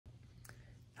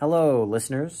Hello,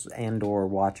 listeners and or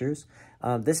watchers.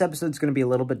 This episode's going to be a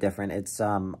little bit different. It's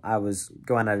I was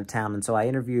going out of town, and so I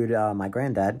interviewed my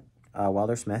granddad,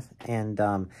 Wilder Smith, and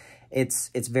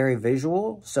it's very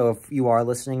visual. So if you are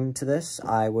listening to this,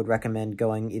 I would recommend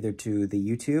going either to the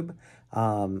YouTube,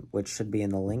 which should be in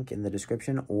the link in the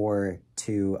description, or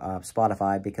to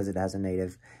Spotify because it has a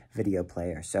native video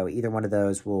player. So either one of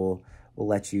those will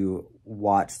let you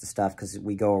watch the stuff, because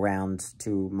we go around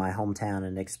to my hometown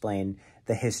and explain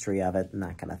the history of it and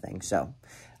that kind of thing. So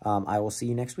I will see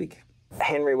you next week.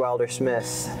 Henry Wilder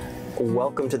Smith,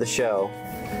 welcome to the show.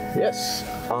 Yes.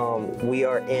 We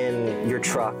are in your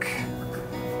truck.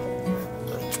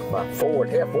 My Ford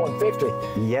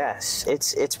F-150. Yes,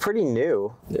 it's pretty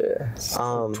new. Yeah,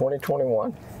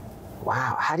 2021.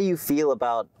 Wow, how do you feel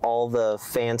about all the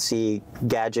fancy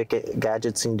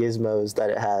gadgets and gizmos that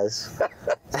it has?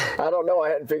 I don't know, I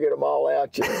hadn't figured them all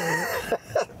out yet.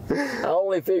 I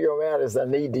only figure them out as I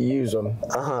need to use them.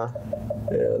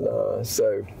 And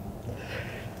so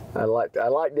I liked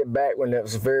it back when it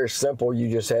was very simple. You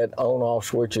just had on-off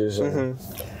switches, and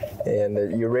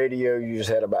your radio, you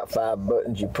just had about 5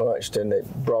 buttons you punched, and it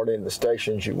brought in the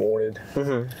stations you wanted.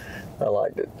 I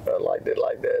liked it like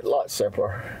that. A lot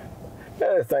simpler.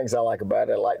 Other things I like about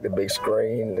it, I like the big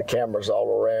screen, the cameras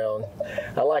all around.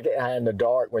 I like it in the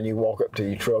dark. When you walk up to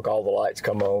your truck, all the lights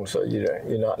come on, so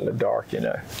you're not in the dark, you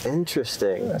know.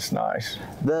 Interesting. That's nice.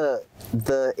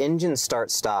 The engine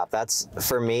start-stop, that's,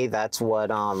 for me, that's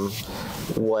what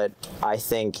I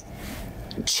think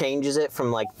changes it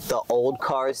from like the old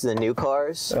cars to the new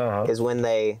cars, is when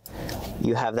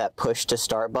you have that push to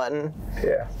start button.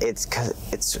 Yeah.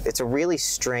 It's a really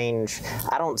strange,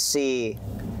 I don't see,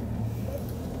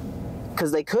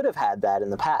 because they could have had that in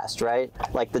the past, right?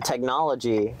 Like the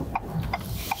technology.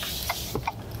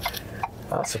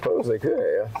 I suppose they could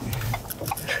have.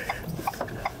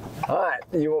 All right,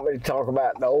 you want me to talk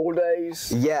about the old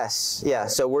days? Yes, yeah.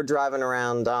 So we're driving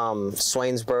around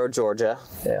Swainsboro, Georgia.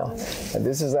 Yeah, and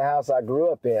this is the house I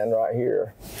grew up in right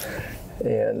here.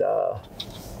 And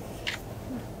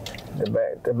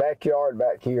the backyard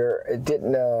back here, it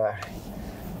didn't,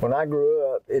 when I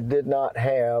grew up, it did not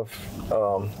have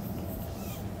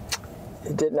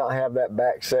that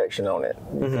back section on it.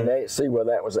 You can see where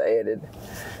that was added.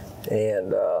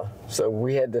 And so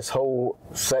we had this whole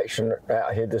section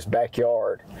out here, this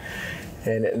backyard.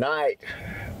 And at night,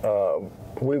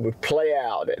 we would play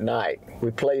out at night.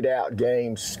 We played out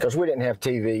games, because we didn't have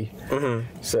TV.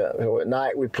 So at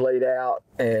night we played out,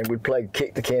 and we'd play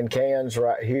kick the cans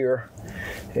right here.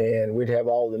 And we'd have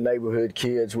all the neighborhood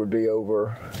kids would be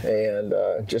over, and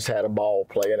just had a ball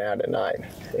playing out at night.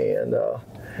 And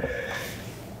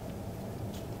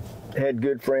had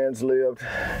good friends lived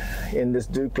in this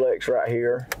duplex right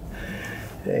here,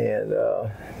 and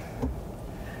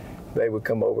they would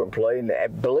come over and play.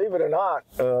 And believe it or not,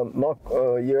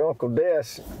 your Uncle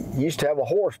Des used to have a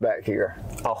horse back here.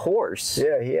 A horse?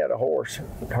 Yeah, he had a horse.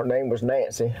 Her name was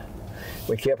Nancy.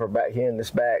 We kept her back here in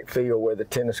this back field where the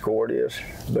tennis court is,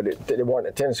 but it wasn't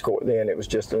a tennis court then, it was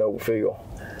just an old field.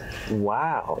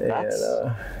 Wow. That's...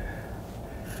 And,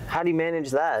 how do you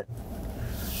manage that?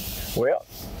 Well,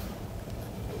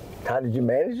 how did you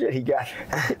manage it? He got...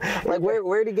 like,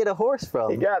 where did he get a horse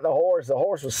from? He got the horse. The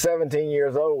horse was 17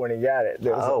 years old when he got it.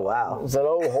 Wow. It was an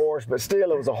old horse, but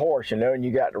still it was a horse, you know, and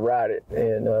you got to ride it.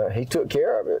 And he took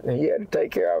care of it, and he had to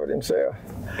take care of it himself.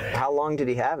 How long did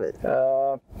he have it?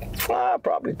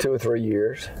 Probably 2 or 3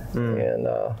 years. And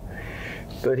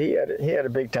but he had a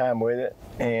big time with it,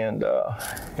 and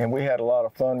we had a lot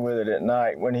of fun with it at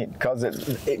night because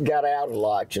it got out a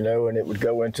lot, you know, and it would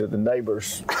go into the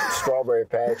neighbor's strawberry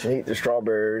patch and eat the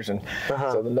strawberries, and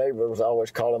so the neighbor was always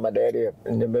calling my daddy up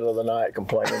in the middle of the night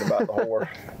complaining about the horse.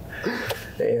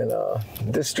 And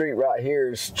this street right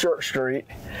here is Church Street.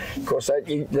 Of course,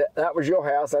 that was your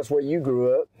house. That's where you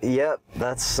grew up. Yep,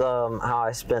 that's how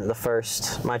I spent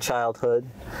my childhood.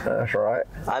 That's right.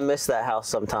 I miss that house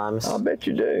sometimes. I bet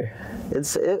you do.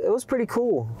 It was pretty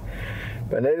cool.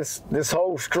 But this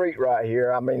whole street right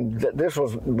here, I mean, this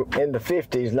was in the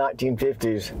 50s,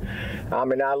 1950s. I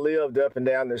mean, I lived up and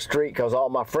down the street because all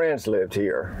my friends lived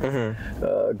here.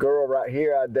 A girl right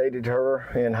here, I dated her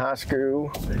in high school.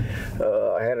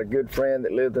 I had a good friend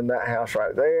that lived in that house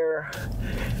right there.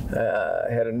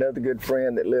 I had another good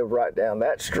friend that lived right down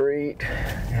that street.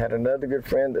 Had another good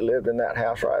friend that lived in that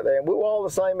house right there. And we were all the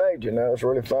same age, you know, it's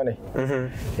really funny.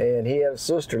 And he had a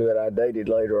sister that I dated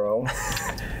later on.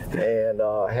 And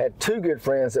I had two good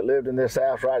friends that lived in this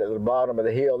house right at the bottom of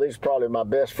the hill. These are probably my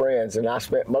best friends, and I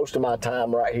spent most of my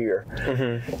time right here.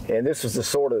 And this was the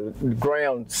sort of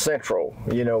ground central,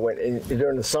 you know,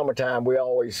 during the summertime we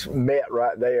always met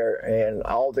right there, and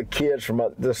all the kids from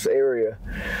this area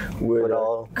would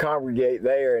congregate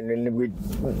there, and then we'd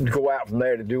go out from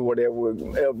there to do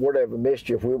whatever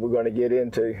mischief we were going to get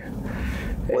into.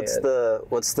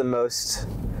 What's the most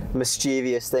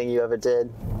mischievous thing you ever did?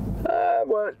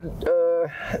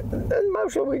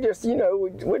 Mostly we just, you know,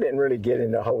 we didn't really get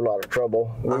into a whole lot of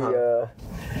trouble.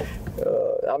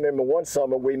 I remember one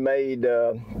summer we made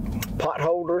pot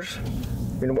holders.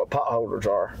 You know what pot holders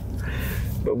are?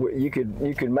 But you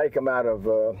could make them out of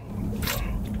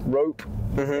rope.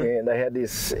 And they had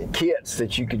these kits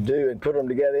that you could do and put them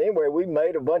together. Anyway, we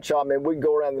made a bunch of them, and we'd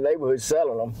go around the neighborhood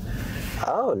selling them.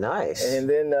 Oh, nice. And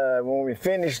then when we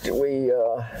finished, we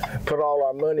put all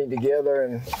our money together,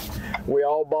 and we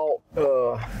all bought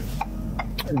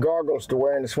goggles to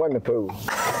wear in the swimming pool.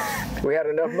 We had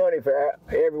enough money for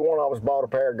every one of us bought a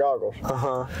pair of goggles.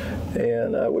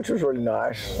 And which was really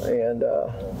nice. And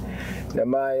now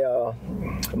my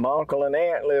uncle and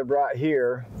aunt lived right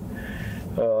here.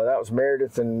 That was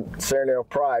Meredith and Sarah Nell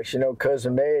Price. You know,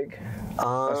 cousin Meg.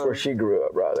 That's where she grew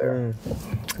up, right there.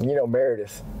 You know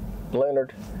Meredith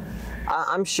Leonard.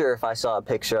 I'm sure if I saw a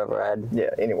picture of her, I'd...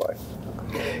 Yeah. Anyway,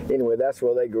 that's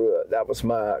where they grew up. That was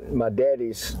my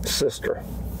daddy's sister.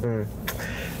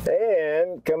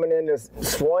 And coming into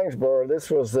Swainsboro,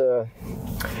 this was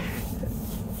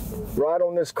right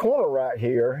on this corner right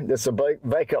here. This is a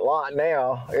vacant lot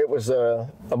now. It was a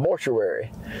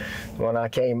mortuary when I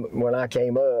came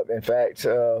up. In fact,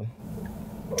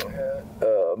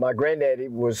 my granddaddy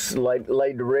was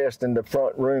laid to rest in the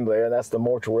front room there. That's the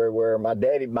mortuary where my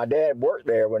dad worked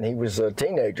there when he was a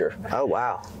teenager. Oh,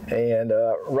 wow. And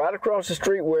right across the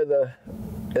street where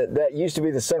that used to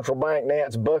be the Central Bank,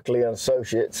 Nance Buckley and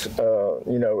Associates,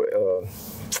 you know,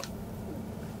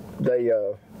 they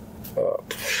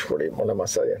what am I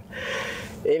saying?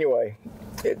 Anyway,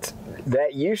 there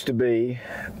used to be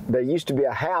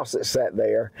a house that sat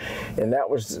there, and that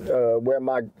was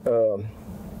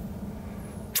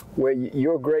where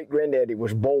your great granddaddy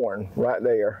was born. Right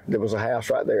there, there was a house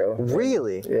right there.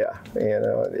 Really? Yeah,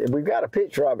 and we've got a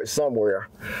picture of it somewhere.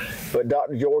 But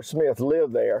Dr. George Smith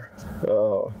lived there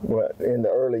in the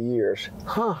early years.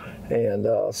 And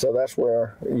so that's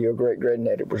where your great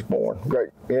granddaddy was born.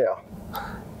 Yeah.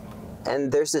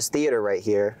 And there's this theater right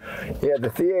here. Yeah,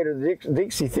 the theater, the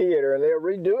Dixie Theater, and they're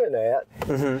redoing that.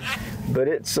 But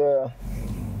it's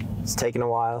taking a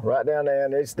while. Right down there,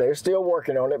 and they're still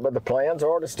working on it, but the plans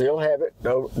are to still have it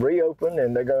reopen,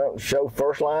 and they're going to show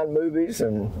first-line movies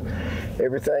and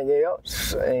everything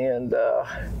else. And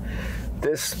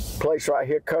this place right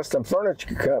here, Custom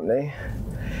Furniture Company,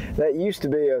 that used to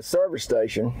be a service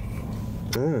station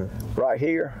right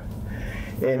here,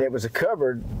 and it was a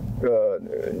covered.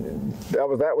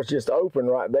 That was just open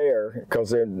right there,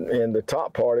 because in the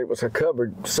top part it was a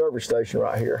covered service station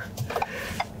right here.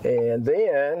 And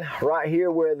then right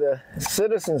here where the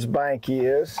Citizens Bank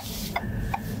is,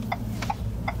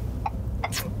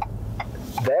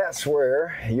 that's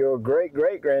where your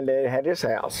great-great-granddaddy had his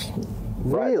house.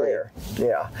 Right there.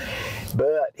 Yeah.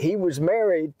 But he was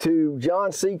married to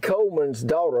John C. Coleman's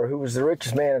daughter, who was the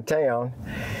richest man in town.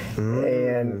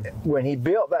 And when he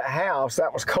built that house,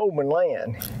 that was Coleman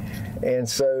land. And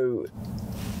so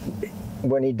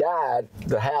when he died,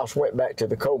 the house went back to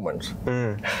the Colemans.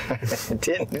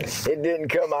 It didn't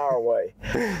come our way.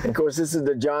 And of course, this is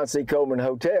the John C. Coleman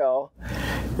Hotel.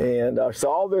 And so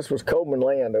all this was Coleman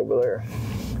land over there.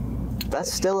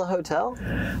 That's still a hotel?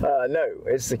 No,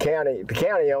 it's the county. The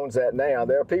county owns that now.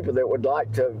 There are people that would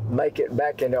like to make it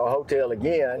back into a hotel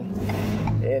again.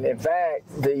 And in fact,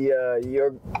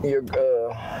 your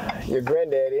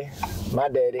granddaddy, my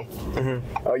daddy,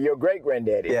 or your great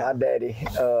granddaddy, my daddy,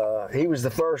 he was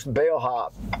the first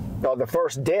bellhop, or the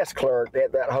first desk clerk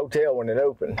at that hotel when it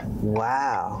opened.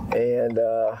 Wow. And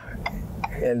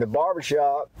the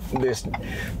barbershop,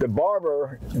 the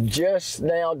barber just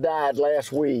now died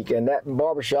last week, and that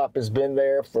barbershop has been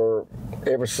there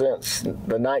ever since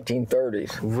the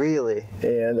 1930s. Really?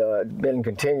 And been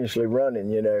continuously running,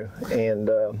 you know. And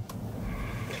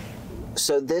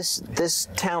so this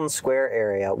town square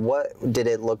area, what did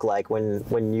it look like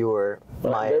when you were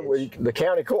my age? The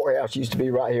county courthouse used to be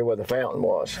right here where the fountain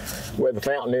was. Where the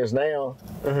fountain is now,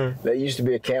 there used to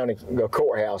be a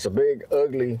courthouse, a big,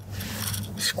 ugly,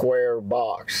 square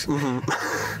box.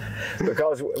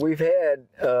 Because we've had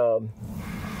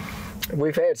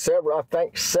We've had several, I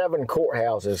think 7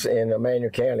 courthouses in Emanuel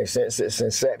County since its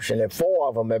inception, and 4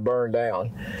 of them have burned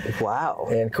down. Wow.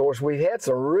 And of course, we've had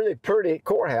some really pretty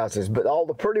courthouses, but all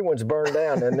the pretty ones burned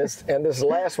down. And this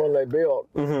last one they built,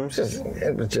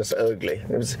 it was just ugly.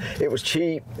 It was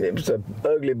cheap. It was an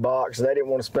ugly box. They didn't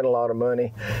want to spend a lot of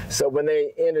money. So when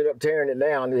they ended up tearing it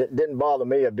down, it didn't bother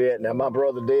me a bit. Now my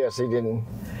brother Des, he didn't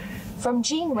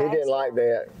like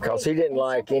that because he didn't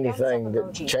like anything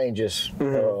that changes.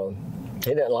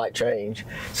 He didn't like change.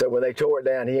 So when they tore it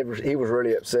down, he was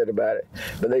really upset about it.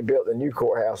 But they built the new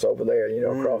courthouse over there,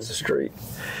 across the street.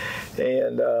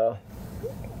 And I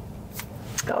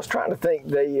was trying to think,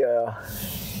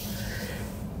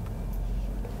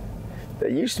 they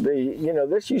used to be,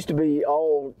 this used to be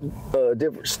all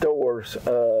different stores.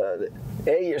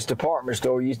 Elliott's department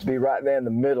store used to be right there in the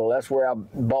middle. That's where I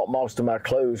bought most of my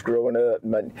clothes growing up.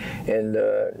 And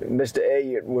Mr.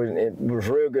 Elliott was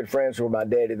real good friends with my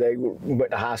daddy. They went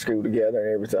to high school together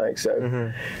and everything. So,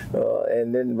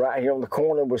 and then right here on the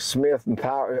corner was Smith and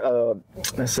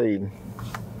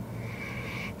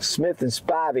Smith and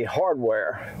Spivey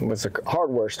Hardware. It was a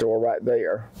hardware store right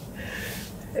there.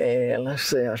 And let's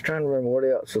see, I was trying to remember what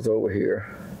else was over here.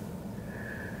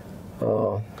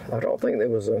 I don't think there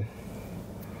was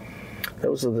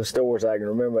those are the stores I can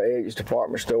remember: Elliott's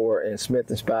department store and Smith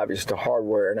and Spivey's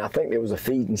hardware. And I think there was a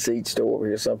feed and seed store over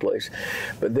here someplace.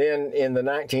 But then in the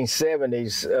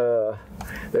 1970s,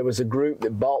 there was a group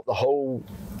that bought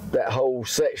that whole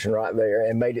section right there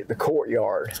and made it the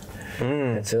courtyard.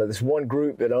 And so there's one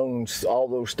group that owns all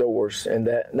those stores, and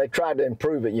they tried to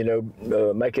improve it,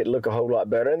 make it look a whole lot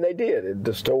better, and they did.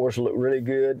 The stores looked really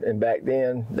good, and back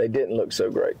then they didn't look so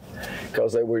great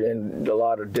because they were in a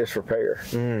lot of disrepair.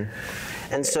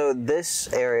 And so this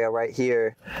area right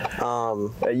here,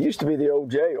 it used to be the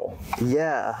old jail.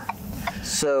 Yeah.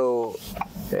 So,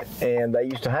 and they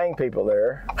used to hang people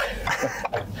there.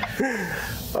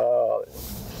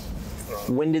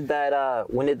 When did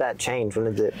that change? When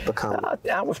did it become?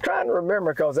 I was trying to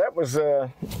remember because that was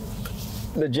the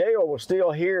jail was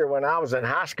still here when I was in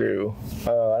high school. And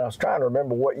I was trying to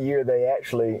remember what year they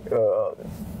actually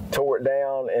tore it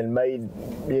down and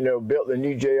built the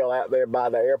new jail out there by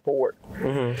the airport.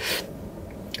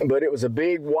 But it was a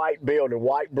big white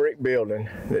brick building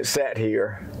that sat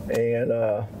here, and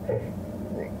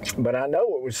but I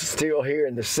know it was still here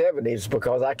in the 70s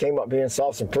because I came up here and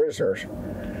saw some prisoners.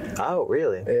 Oh,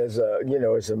 really? As a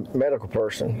medical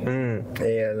person,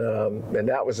 and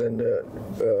that was in the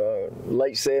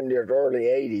late 70s or early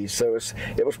 80s. So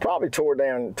it was probably torn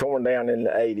down in the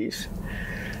 80s,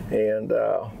 and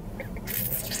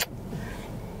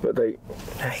but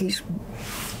he's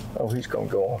gonna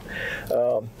go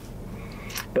on.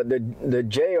 But the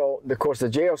jail, of course, the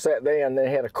jail sat there, and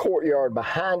they had a courtyard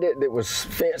behind it that was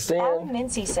fenced in. Alan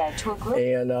Mincy said to a group,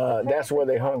 and that's where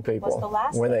they hung people.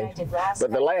 But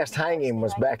the last hanging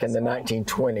was back in the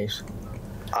 1920s.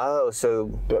 Oh, so.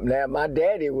 But now my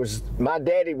daddy was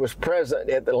present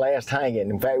at the last hanging.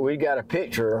 In fact, we got a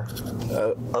picture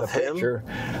of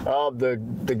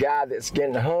the guy that's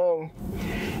getting hung,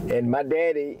 and my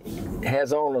daddy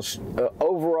has on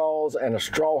overalls and a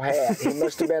straw hat. He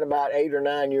must have been about 8 or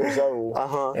 9 years old,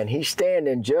 and he's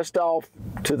standing just off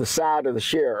to the side of the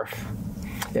sheriff.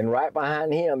 And right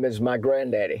behind him is my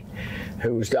granddaddy,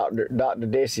 who was Dr.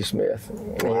 Desi Smith.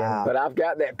 Wow. But I've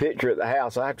got that picture at the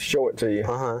house. I have to show it to you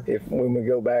when we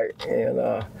go back. And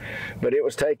but it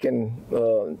was taken.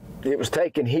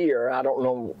 Here. I don't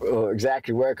know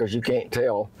exactly where because you can't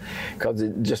tell because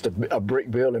it's just a brick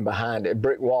building behind it,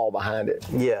 brick wall behind it.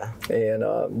 Yeah. And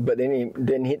but then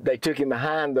they took him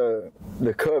behind the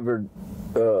covered,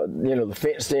 the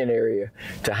fenced-in area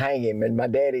to hang him. And my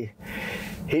daddy.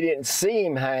 He didn't see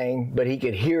him hang, but he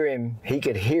could hear him. He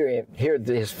could hear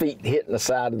his feet hitting the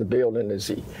side of the building as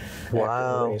he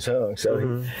when he's hung.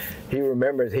 So he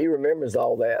remembers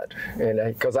all that, and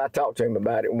because I talked to him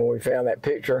about it when we found that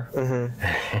picture.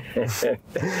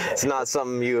 It's not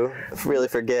something you really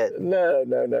forget. No,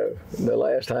 the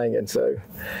last hanging. So,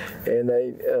 and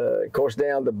they, of course,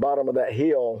 down the bottom of that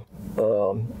hill.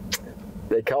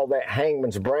 They call that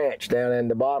Hangman's Branch down in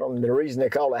the bottom. The reason they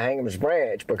call it Hangman's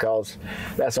Branch because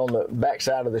that's on the back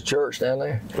side of the church down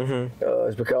there.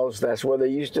 Is because that's where they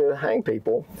used to hang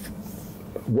people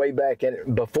way back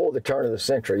before the turn of the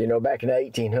century. Back in the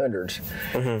 1800s.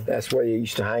 That's where they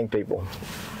used to hang people,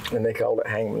 and they called it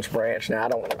Hangman's Branch. Now I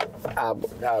don't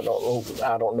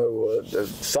know the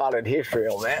solid history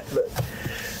on that, but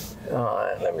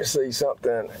let me see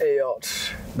something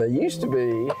else. They used to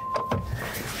be.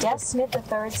 Des Smith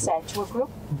III said to a group,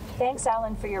 "Thanks,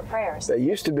 Alan, for your prayers." They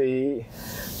used to be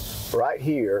right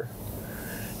here.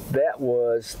 That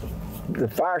was the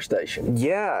fire station.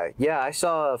 Yeah, I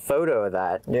saw a photo of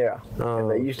that. Yeah, and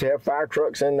they used to have fire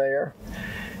trucks in there,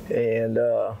 and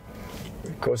of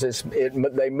course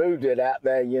they moved it out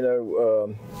there, you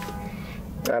know,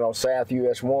 out on South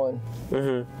US 1.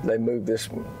 Mm-hmm. They moved this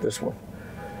one.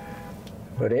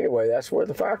 But anyway, that's where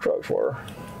the fire trucks were.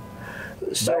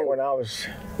 So back when I was.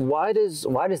 Why does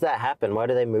that happen? Why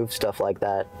do they move stuff like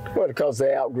that? Well, because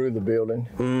they outgrew the building.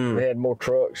 They had more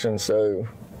trucks, and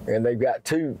they've got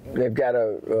two. They've got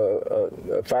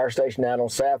a fire station out on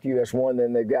South US 1.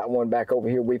 Then they've got one back over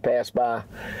here. We passed by.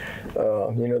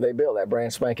 You know, they built that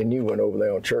brand spanking new one over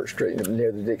there on Church Street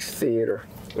near the Dixie Theater.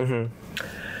 Mm-hmm.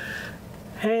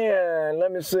 And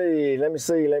let me see.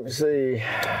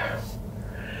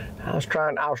 I was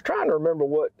trying to remember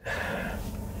what.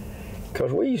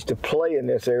 Because we used to play in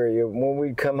this area. When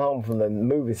we'd come home from the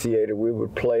movie theater, we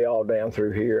would play all down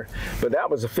through here. But that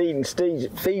was a feed and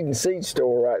seed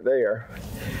store right there.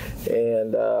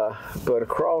 And but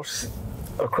across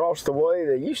the way,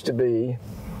 there used to be,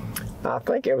 I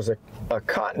think it was a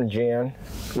cotton gin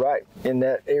right in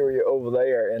that area over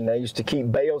there, and they used to keep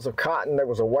bales of cotton. There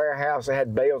was a warehouse that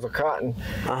had bales of cotton,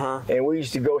 and we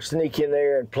used to go sneak in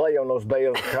there and play on those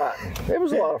bales of cotton. It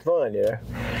was a lot of fun, you know.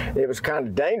 It was kind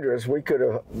of dangerous. We could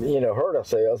have, you know, hurt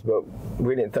ourselves, but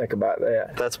we didn't think about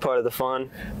that. That's part of the fun.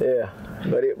 Yeah,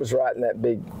 but it was right in that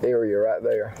big area right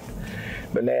there.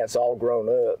 But now it's all grown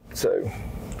up. So,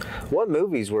 what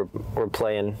movies were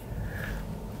playing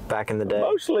back in the day?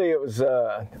 Mostly it was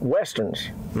westerns.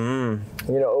 You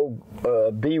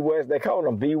know, B West. They called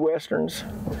them B westerns.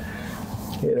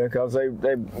 You know, because they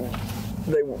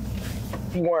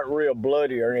weren't real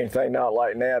bloody or anything. Not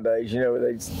like nowadays. You know,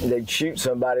 they'd shoot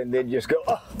somebody and they'd just go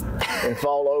and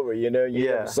fall over. You know, you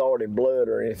never saw it in blood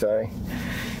or anything.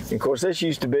 And of course, this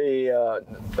used to be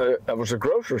it was a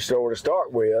grocery store to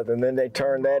start with, and then they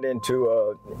turned that into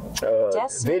a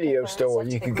video store.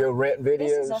 You could go rent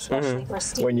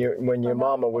videos. When your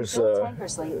mama was a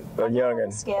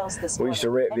youngin', we used to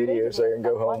rent videos there and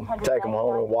go home, take them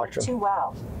home and watch them.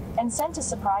 Wow, and sent a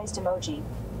surprised emoji.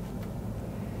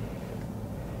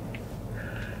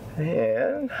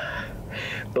 And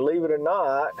believe it or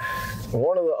not,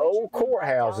 one of the old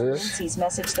courthouses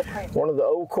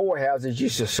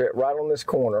used to sit right on this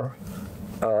corner.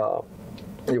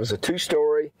 It was a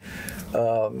two-story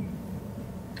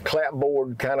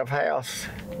clapboard kind of house.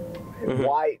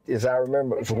 White, as I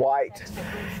remember, it was white,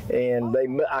 and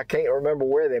I can't remember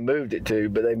where they moved it to,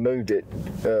 but they moved it.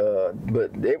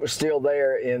 But it was still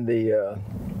there in the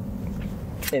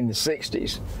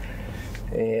 60s,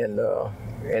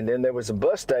 and then there was a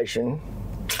bus station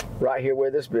right here where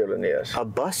this building is. A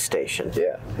bus station?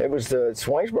 Yeah. It was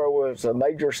Swainsboro was a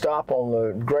major stop on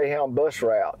the Greyhound bus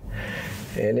route.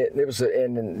 And it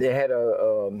had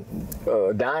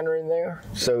a diner in there,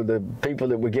 so the people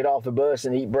that would get off the bus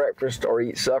and eat breakfast or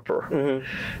eat supper.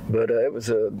 But it was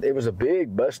a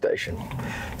big bus station.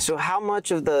 So how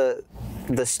much of the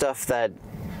stuff that,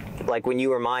 like when you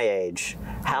were my age,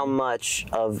 how much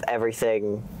of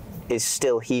everything is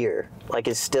still here? Like,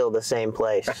 is still the same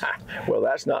place? Well,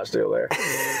 that's not still there.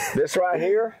 This right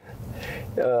here,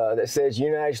 that says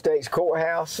United States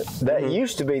Courthouse, that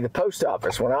used to be the post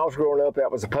office. When I was growing up, that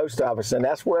was the post office, and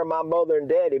that's where my mother and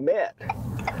daddy met.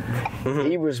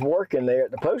 He was working there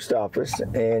at the post office,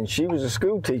 and she was a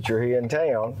school teacher here in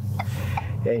town.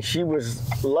 And she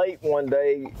was late one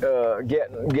day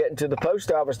getting to the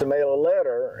post office to mail a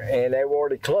letter, and they were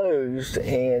already closed.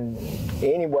 And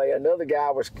anyway, another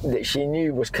guy that she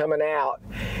knew was coming out,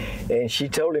 and she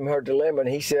told him her dilemma, and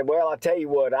he said, well, I tell you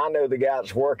what, I know the guy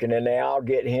that's working in there. I'll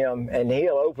get him, and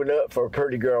he'll open up for a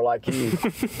pretty girl like you.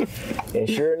 And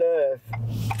sure enough,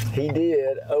 he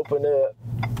did open up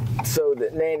so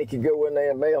that Nanny could go in there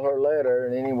and mail her letter.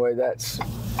 And anyway, that's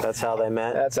how they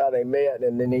met? That's how they met,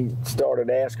 and then he started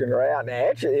asking her out. And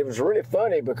actually, it was really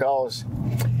funny because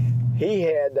he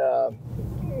had,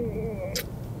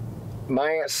 my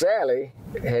Aunt Sally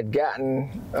had gotten,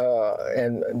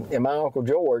 and my Uncle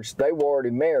George, they were already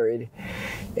married,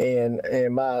 and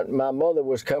my mother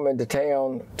was coming to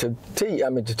town to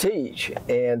teach,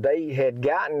 and they had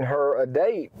gotten her a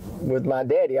date with my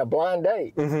daddy, a blind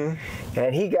date,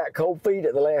 and he got cold feet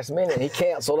at the last minute, and he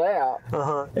canceled out,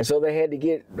 and so they had to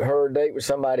get her a date with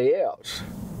somebody else,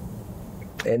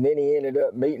 and then he ended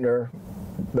up meeting her.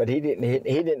 But he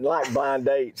didn't like blind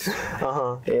dates,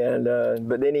 and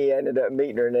but then he ended up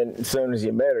meeting her, and then as soon as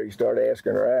he met her, he started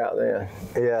asking her out. Then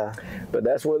but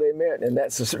that's where they met, and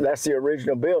that's the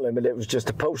original building, but it was just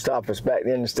a post office back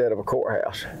then instead of a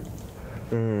courthouse.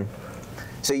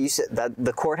 So you said that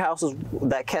the courthouses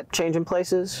that kept changing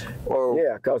places, or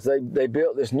yeah, because they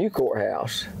built this new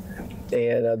courthouse,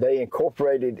 and they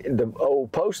incorporated the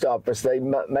old post office. They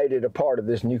made it a part of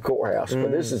this new courthouse.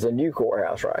 But this is a new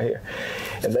courthouse right here,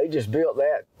 and they just built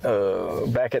that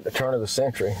back at the turn of the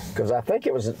century, because I think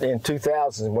it was in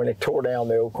 2000 when they tore down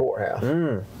the old courthouse.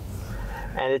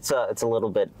 And it's a little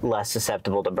bit less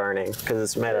susceptible to burning because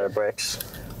it's made out of bricks.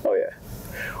 Oh yeah.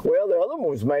 Well, the other one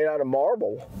was made out of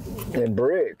marble and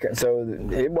brick, and so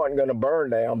it wasn't going to burn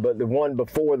down. But the one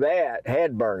before that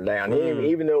had burned down.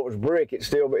 Even though it was brick, it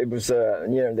was you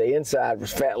know, the inside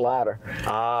was fat lighter,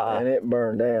 and it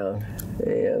burned down.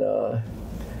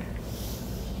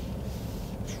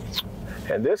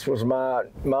 And this was my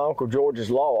Uncle George's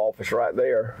law office right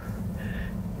there,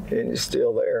 and it's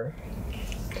still there.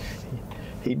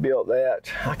 He built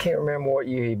that. I can't remember what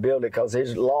year he built it, because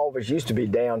his law office used to be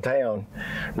downtown,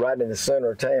 right in the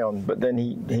center of town. But then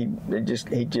he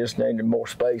just needed more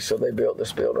space, so they built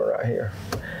this building right here.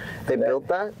 They built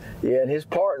that? Yeah, and his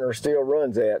partner still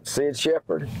runs that, Sid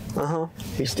Shepard.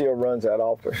 He still runs that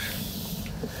office.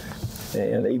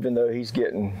 And even though he's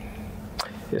getting,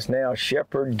 it's now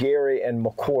Shepard, Gary, and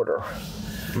McQuarter.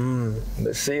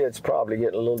 But Sid's probably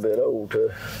getting a little bit old too.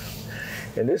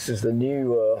 And this is the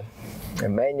new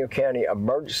Emmanuel County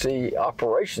Emergency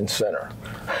Operations Center.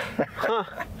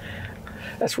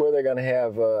 That's where they're going to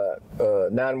have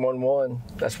 911.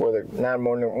 That's where the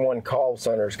 911 call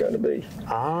center is going to be.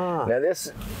 Now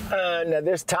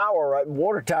this tower,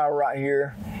 water tower right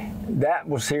here, that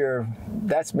was here.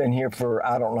 That's been here for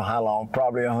I don't know how long,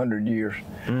 probably 100 years.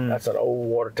 That's an old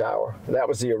water tower. That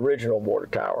was the original water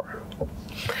tower.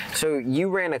 So you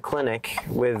ran a clinic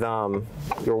with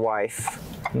your wife.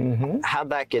 How'd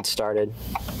that get started?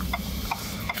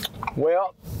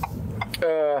 Well,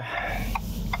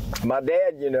 my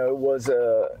dad, you know, was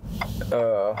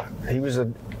he was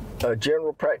a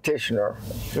general practitioner,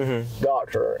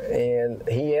 doctor, and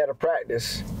he had a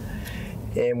practice.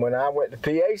 And when I went to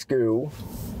PA school,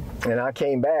 and I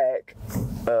came back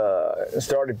and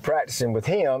started practicing with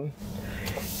him,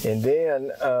 and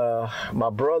then my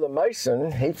brother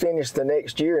Mason, he finished the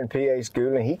next year in PA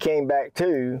school, and he came back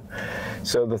too.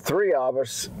 So the three of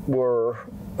us were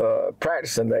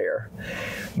practicing there.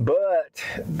 But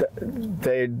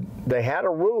they had a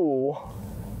rule: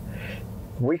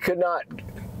 we could not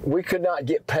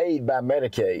get paid by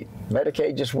Medicaid.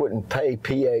 Medicaid just wouldn't pay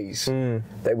PAs.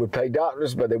 They would pay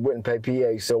doctors, but they wouldn't pay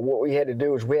PAs. So what we had to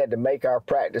do is we had to make our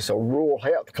practice a rural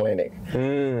health clinic.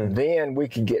 Then we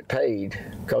could get paid,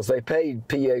 because they paid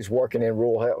PAs working in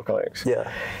rural health clinics. Yeah.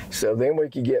 So then we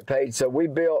could get paid. So we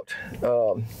built,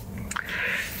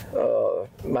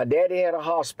 my daddy had a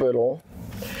hospital,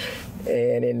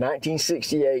 and in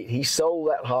 1968, he sold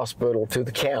that hospital to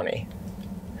the county,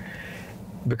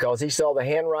 because he saw the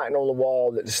handwriting on the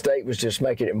wall that the state was just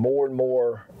making it more and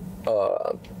more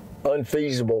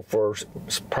unfeasible for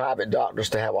private doctors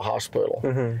to have a hospital.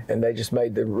 And they just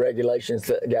made the regulations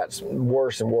that got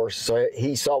worse and worse. So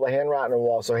he saw the handwriting on the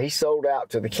wall, so he sold out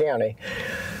to the county.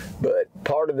 But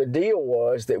part of the deal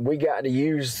was that we got to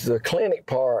use the clinic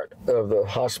part of the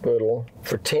hospital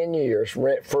for 10 years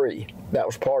rent-free. That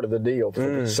was part of the deal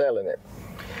for selling it.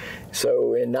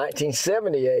 So in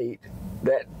 1978,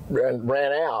 that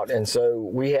ran out, and so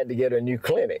we had to get a new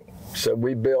clinic. So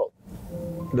we built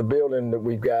the building that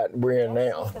we're in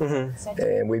now,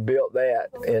 and we built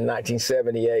that in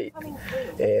 1978,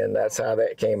 and that's how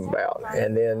that came about.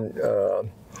 And then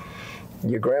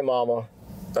your grandmama,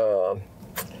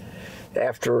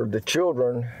 after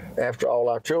all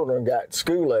our children got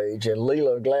school age, and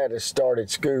Leela Gladys started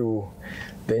school,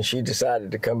 then she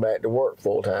decided to come back to work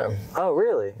full time. Oh,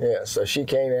 really? Yeah, so she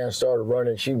came in and started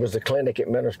running. She was the clinic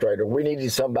administrator. We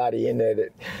needed somebody in there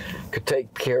that could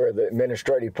take care of the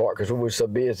administrative part, because we were so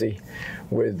busy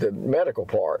with the medical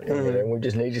part. And we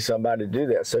just needed somebody to do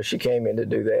that. So she came in to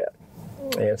do that.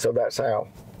 And so that's how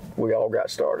we all got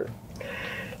started.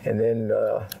 And then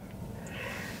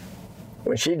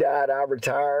when she died, I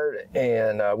retired,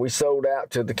 and we sold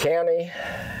out to the county.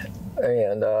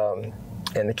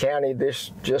 And the county,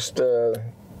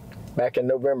 back in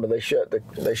November, they shut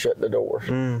the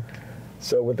doors.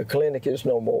 So with the clinic, it's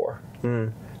no more.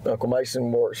 Uncle Mason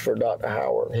works for Dr.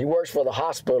 Howard. He works for the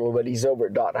hospital, but he's over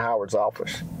at Dr. Howard's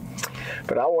office.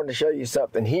 But I wanted to show you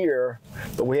something here,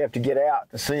 but we have to get out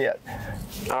to see it.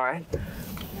 All right.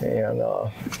 And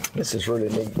this is really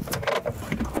neat.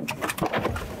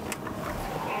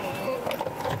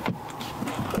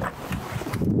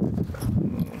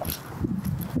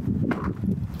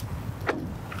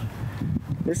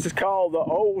 This is called the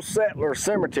Old Settler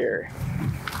Cemetery.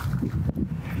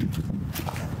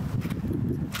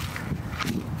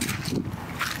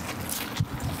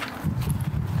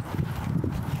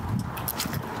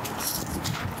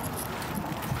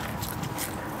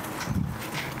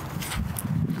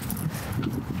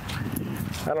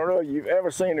 don't know if you've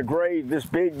ever seen a grave this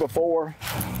big before.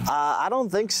 I don't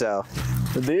think so.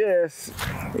 This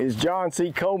is John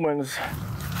C. Coleman's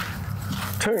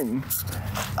tomb.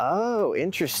 Oh,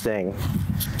 interesting.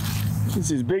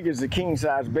 It's as big as a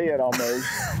king-size bed almost,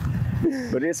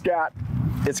 but it's got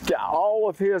all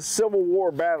of his Civil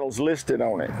War battles listed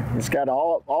on it. It's got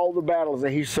all the battles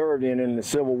that he served in the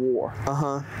Civil War.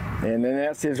 And then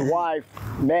that's his wife,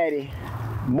 Maddie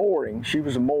Mooring. She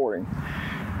was a Mooring.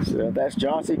 So that's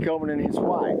John C. Coleman and his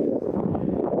wife.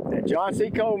 And John C.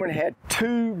 Coleman had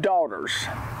 2 daughters.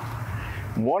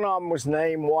 One of them was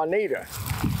named Juanita.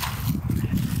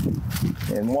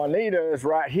 And Juanita is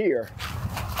right here.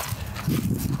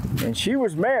 And she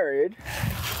was married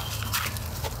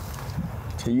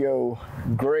to your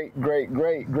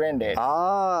great-great-great-granddaddy.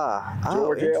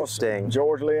 Interesting.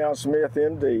 George Leon Smith,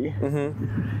 M.D.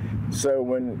 So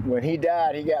when he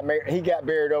died, he got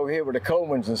buried over here with the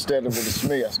Colemans instead of with the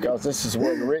Smiths, because this is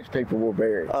where the rich people were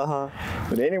buried.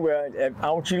 But anyway,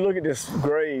 I want you to look at this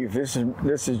grave. This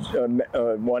is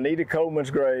Juanita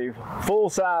Coleman's grave,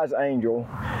 full-size angel.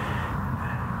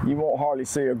 You won't hardly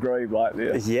see a grave like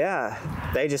this. Yeah,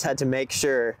 they just had to make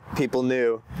sure people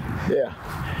knew. Yeah,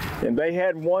 and they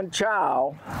had one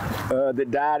child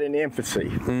that died in infancy.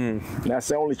 That's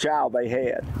the only child they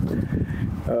had.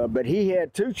 But he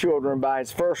had 2 children by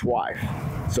his first wife.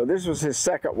 So this was his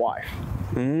second wife.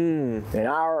 And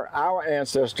our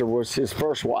ancestor was his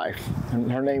first wife.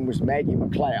 And her name was Maggie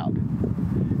McLeod.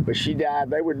 But she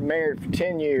died. They were married for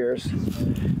 10 years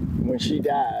when she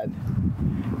died.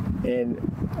 And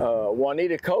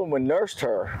Juanita Coleman nursed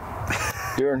her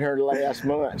during her last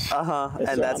months. And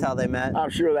so that's how they met? I'm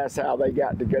sure that's how they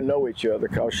got to know each other,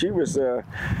 because she was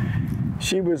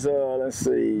let's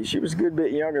see, she was a good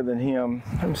bit younger than him.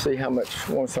 Let me see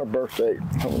what's her birthday.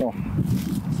 Hold on.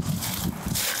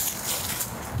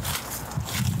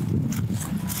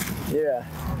 Yeah.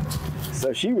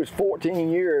 So she was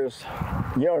 14 years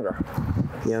younger.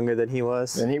 Younger than he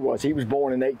was? Than he was. He was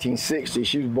born in 1860.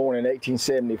 She was born in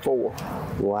 1874.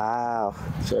 Wow.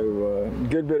 So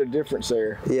good bit of difference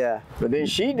there. Yeah. But then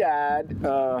she died,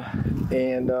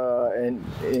 and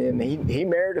he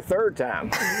married a 3rd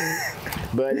time.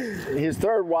 But his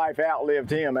 3rd wife outlived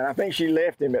him, and I think she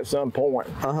left him at some point.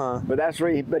 But that's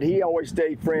really. But he always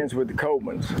stayed friends with the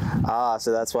Colemans.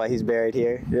 So that's why he's buried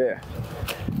here. Yeah.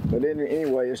 But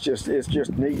anyway, it's just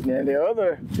neat. And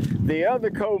the other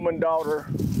Coleman daughter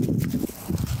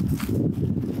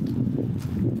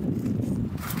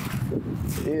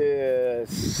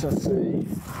is, let's see,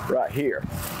 right here.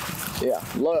 Yeah,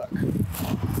 Luck.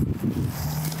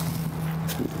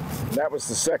 That was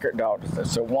the second daughter.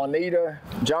 So Juanita,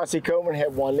 John C. Coleman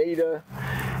had Juanita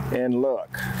and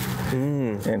Luck.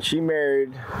 And she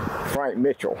married Frank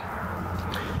Mitchell.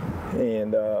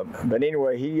 And but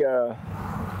anyway,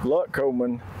 Luck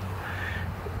Coleman.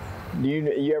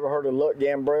 You ever heard of Luck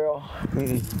Gambrell?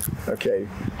 Okay.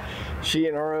 She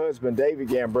and her husband, David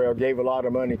Gambrell, gave a lot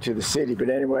of money to the city. But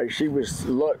anyway, she was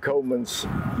Luck Coleman's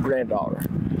granddaughter.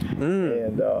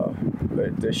 And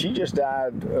but she just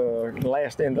died in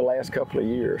the last couple of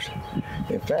years.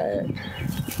 In fact,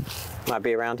 might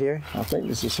be around here. I think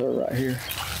this is her right here.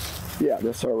 Yeah,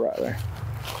 that's her right there.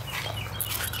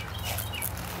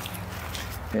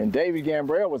 And David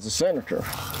Gambrell was a senator.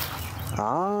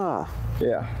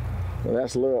 Yeah, well,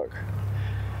 that's Luck.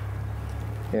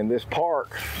 And this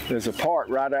park, there's a park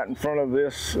right out in front of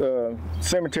this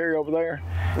cemetery over there,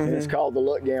 and it's called the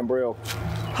Luck Gambrell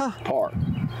Park,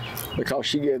 because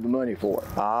she gave the money for it.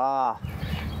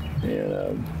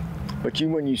 And but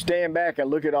when you stand back and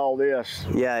look at all this,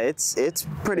 yeah, it's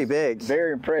pretty big.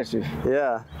 Very impressive.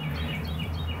 Yeah.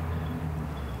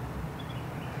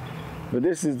 But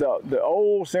this is the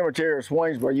old cemetery of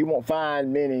Swainsboro. You won't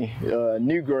find many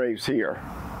new graves here.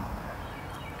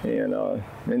 And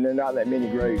there are not that many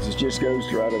graves. It just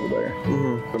goes right over there.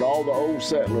 But all the old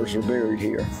settlers are buried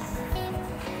here.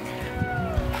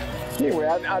 Anyway,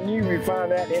 I knew you'd find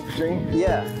that interesting.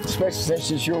 Yeah. Especially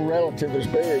since your relative is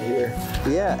buried here.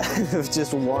 Yeah, it was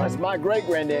just one. That's my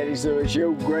great-granddaddy, so it's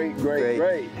your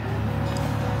great-great-great.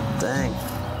 Dang.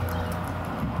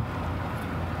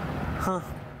 Huh.